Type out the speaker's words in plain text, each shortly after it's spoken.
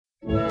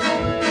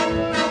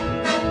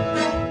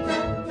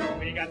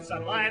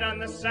sunlight on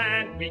the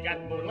sand, we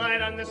got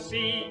moonlight on the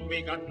sea.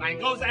 We got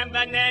mangoes and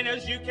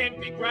bananas you can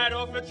pick right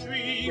off a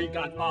tree. We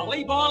got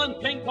volleyball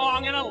and ping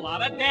pong and a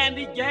lot of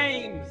dandy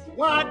games.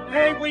 What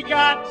ain't we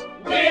got?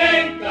 We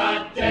ain't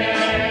got days.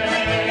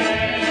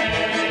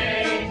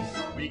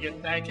 We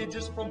get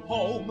packages from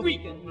home. We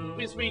get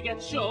movies, we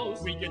get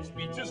shows. We get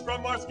speeches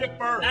from our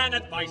skipper And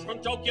advice from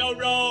Tokyo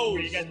Rose.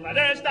 We get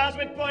letters down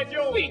with boy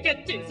fuel. We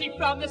get dizzy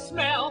from the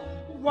smell.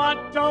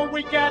 What don't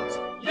we get?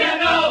 You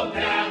know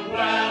damn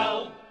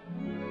well.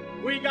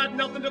 We got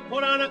nothing to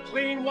put on a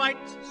clean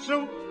white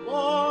suit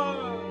for.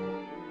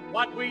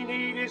 What we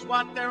need is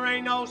what there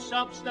ain't no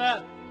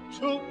substitute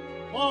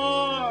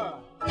for.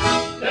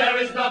 There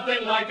is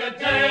nothing like a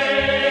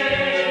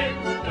day,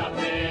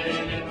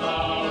 nothing in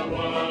the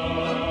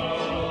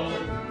world.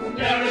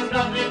 There is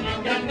nothing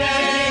you can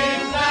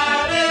name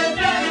that is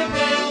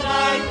anything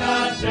like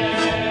a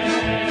day.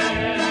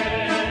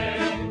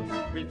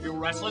 We feel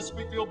restless,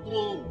 we feel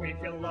blue. We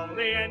feel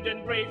lonely and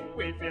in brief.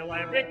 We feel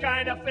every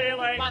kind of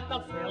feeling. But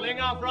the feeling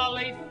of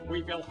relief.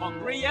 We feel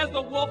hungry as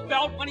the wolf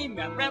felt when he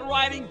met Red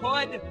Riding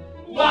Hood.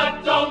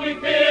 What don't we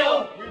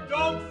feel? We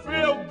don't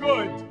feel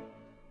good.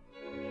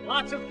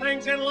 Lots of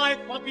things in life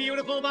are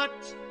beautiful,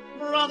 but,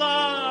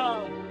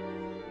 brother,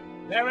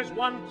 there is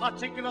one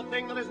particular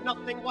thing that is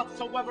nothing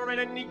whatsoever in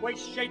any way,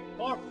 shape,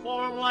 or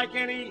form like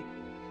any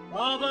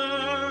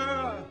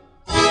other.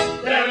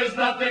 There is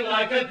nothing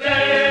like a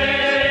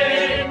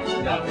day,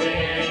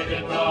 nothing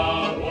in the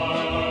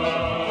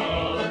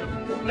world.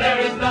 There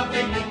is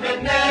nothing you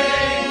can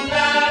name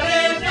that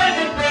is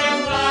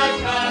anything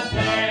like a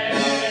day.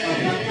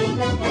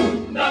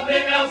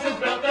 Nothing else is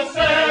built the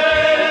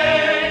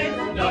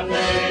same,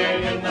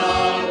 nothing in the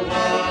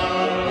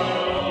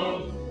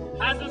world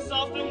has a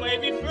soft and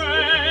wavy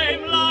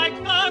frame like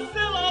the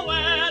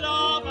silhouette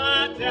of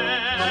a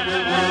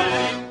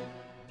day.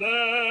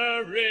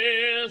 There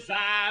is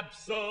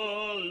absolutely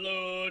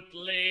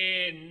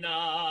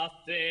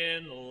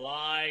nothing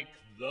like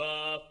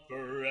the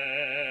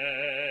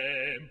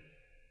frame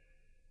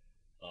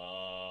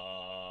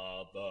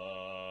of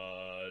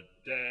a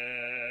day.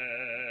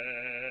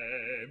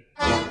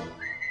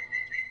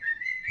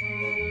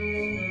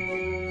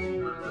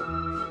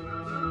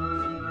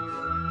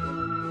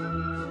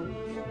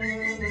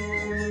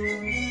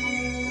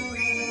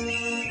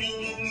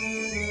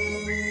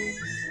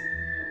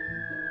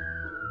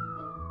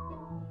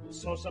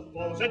 So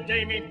suppose a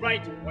day made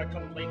bright, we're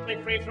completely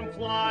free from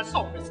flaws.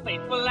 Or as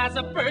faithful as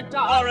a bird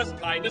dog. Or as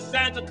kind as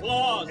Santa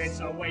Claus. It's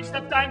a waste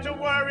of time to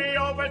worry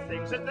over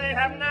things that they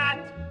have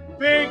not.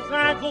 Be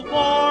thankful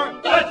for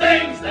the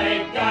things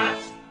they got.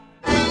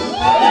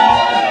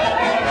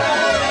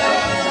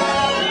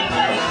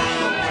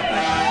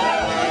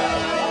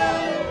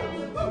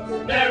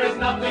 There is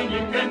nothing you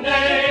can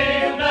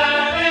name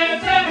that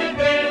is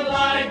anything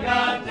like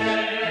a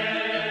day.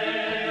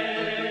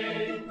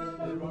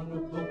 There are no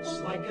books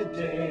like a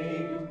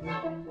day,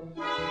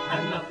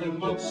 and nothing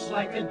looks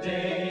like a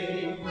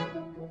day.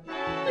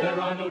 There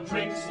are no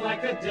drinks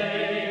like a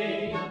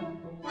day,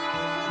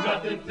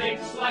 nothing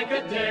thinks like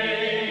a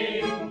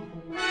day,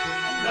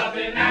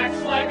 nothing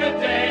acts like a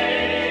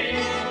day.